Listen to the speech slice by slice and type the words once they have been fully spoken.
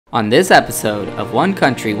On this episode of One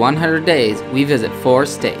Country, 100 Days, we visit 4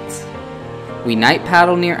 states. We night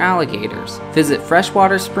paddle near alligators, visit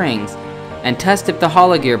freshwater springs, and test if the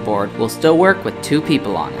Hala gear board will still work with 2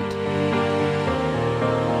 people on it.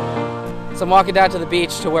 So I'm walking down to the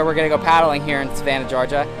beach to where we're going to go paddling here in Savannah,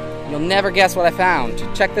 Georgia. You'll never guess what I found.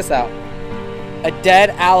 Check this out. A dead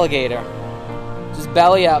alligator. Just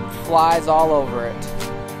belly up, flies all over it.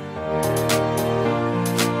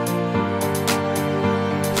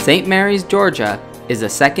 St. Mary's, Georgia is the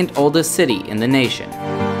second oldest city in the nation.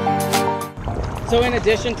 So in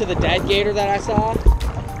addition to the dead gator that I saw,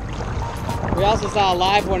 we also saw a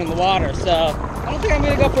live one in the water, so I don't think I'm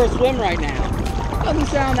gonna go for a swim right now. Doesn't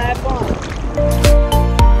sound that fun.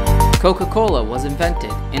 Coca-Cola was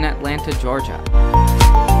invented in Atlanta, Georgia.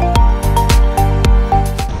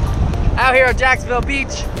 Out here at Jacksonville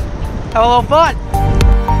Beach, have a little fun.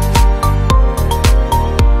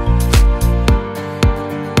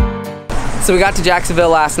 So we got to Jacksonville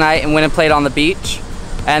last night and went and played on the beach.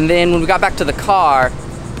 And then when we got back to the car,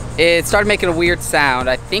 it started making a weird sound.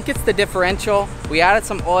 I think it's the differential. We added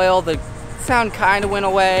some oil, the sound kind of went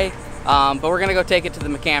away, but we're gonna go take it to the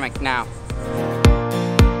mechanic now.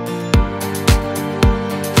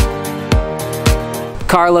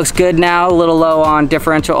 Car looks good now, a little low on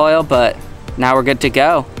differential oil, but now we're good to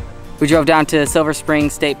go. We drove down to Silver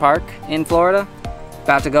Springs State Park in Florida.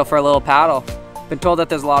 About to go for a little paddle. Been told that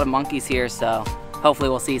there's a lot of monkeys here, so hopefully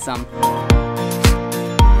we'll see some.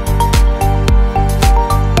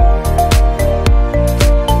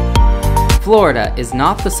 Florida is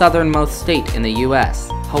not the southernmost state in the US.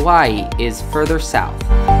 Hawaii is further south.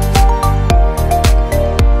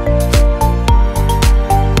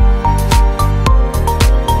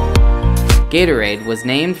 Gatorade was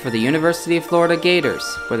named for the University of Florida Gators,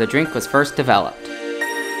 where the drink was first developed.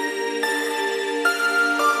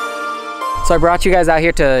 So I brought you guys out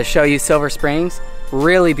here to show you Silver Springs.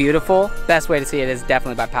 Really beautiful. Best way to see it is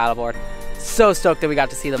definitely by paddleboard. So stoked that we got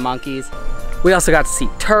to see the monkeys. We also got to see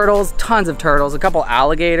turtles, tons of turtles, a couple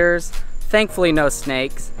alligators, thankfully no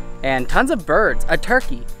snakes, and tons of birds, a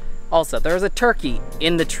turkey. Also, there was a turkey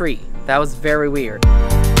in the tree. That was very weird.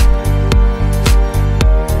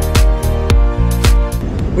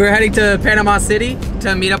 We're heading to Panama City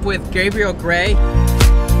to meet up with Gabriel Gray.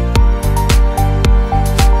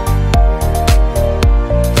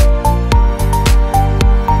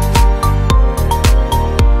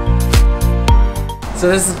 So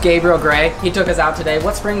this is Gabriel Gray. He took us out today.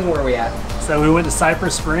 What spring were we at? So we went to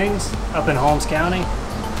Cypress Springs up in Holmes County.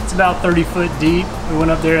 It's about 30 foot deep. We went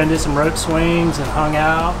up there and did some rope swings and hung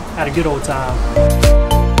out. Had a good old time.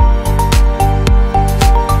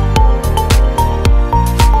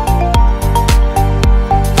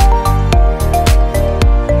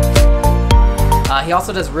 He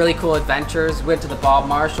also does really cool adventures. We went to the Bob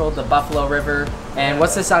Marshall, the Buffalo River, and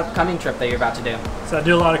what's this upcoming trip that you're about to do? So I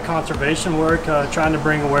do a lot of conservation work, trying to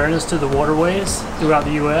bring awareness to the waterways throughout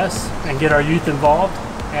the U.S. and get our youth involved.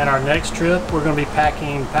 And our next trip, we're going to be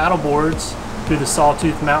packing paddle boards through the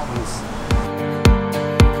Sawtooth Mountains.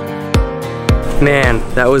 Man,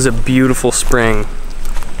 that was a beautiful spring.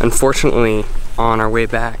 Unfortunately, on our way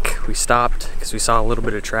back, we stopped because we saw a little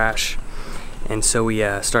bit of trash. And so we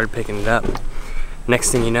started picking it up.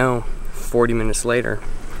 Next thing you know, 40 minutes later,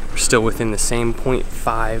 we're still within the same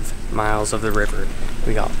 0.5 miles of the river.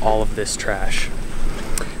 We got all of this trash.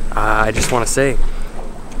 I just want to say,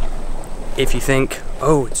 if you think,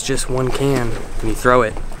 oh, it's just one can, and you throw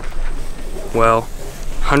it, well,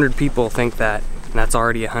 100 people think that, and that's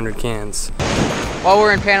already 100 cans. While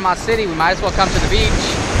we're in Panama City, we might as well come to the beach.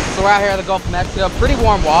 So we're out here at the Gulf of Mexico. Pretty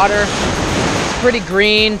warm water, it's pretty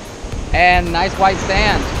green, and nice white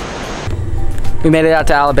sand. We made it out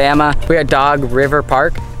to Alabama. We're at Dog River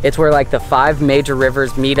Park. It's where like the 5 major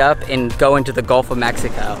rivers meet up and go into the Gulf of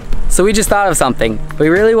Mexico. So we just thought of something. We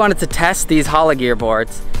really wanted to test these Hala gear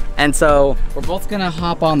boards. And so we're both gonna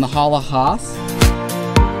hop on the Hala Haas.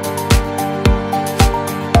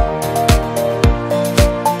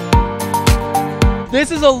 This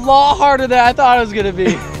is a lot harder than I thought it was gonna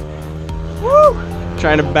be. Woo!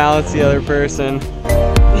 Trying to balance the other person.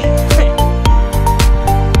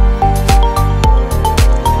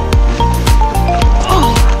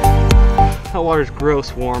 That water's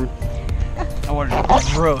gross warm. That water's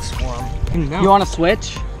gross warm. No. You wanna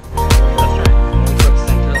switch? That's right. One foot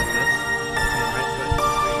center like this, and then right foot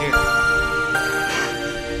right here.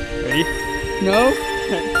 Ready? No?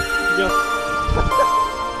 Go.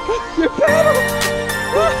 Your paddle!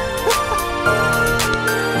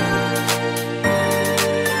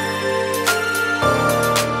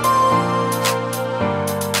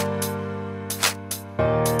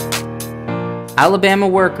 Alabama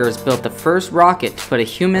workers built the first rocket to put a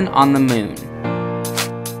human on the moon.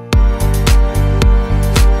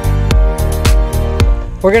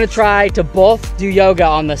 We're gonna try to both do yoga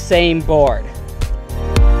on the same board.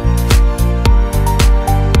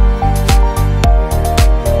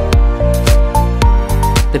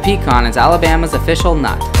 The pecan is Alabama's official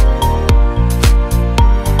nut.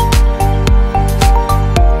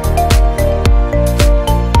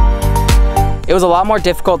 It was a lot more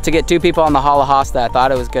difficult to get 2 people on the Hala than I thought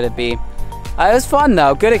it was gonna be. It was fun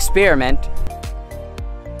though, good experiment.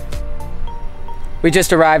 We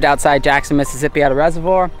just arrived outside Jackson, Mississippi at a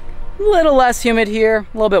reservoir. A little less humid here,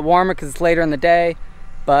 a little bit warmer because it's later in the day,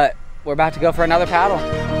 but we're about to go for another paddle.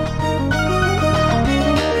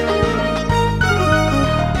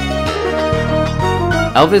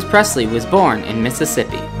 Elvis Presley was born in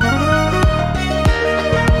Mississippi.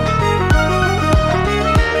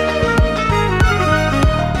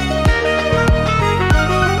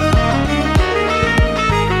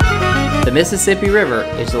 The Mississippi River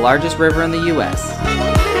is the largest river in the U.S.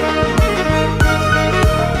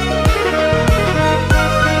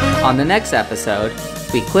 On the next episode,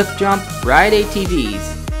 we cliff jump, ride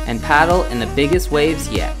ATVs, and paddle in the biggest waves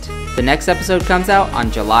yet. The next episode comes out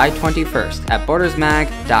on July 21st at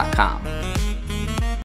bordersmag.com.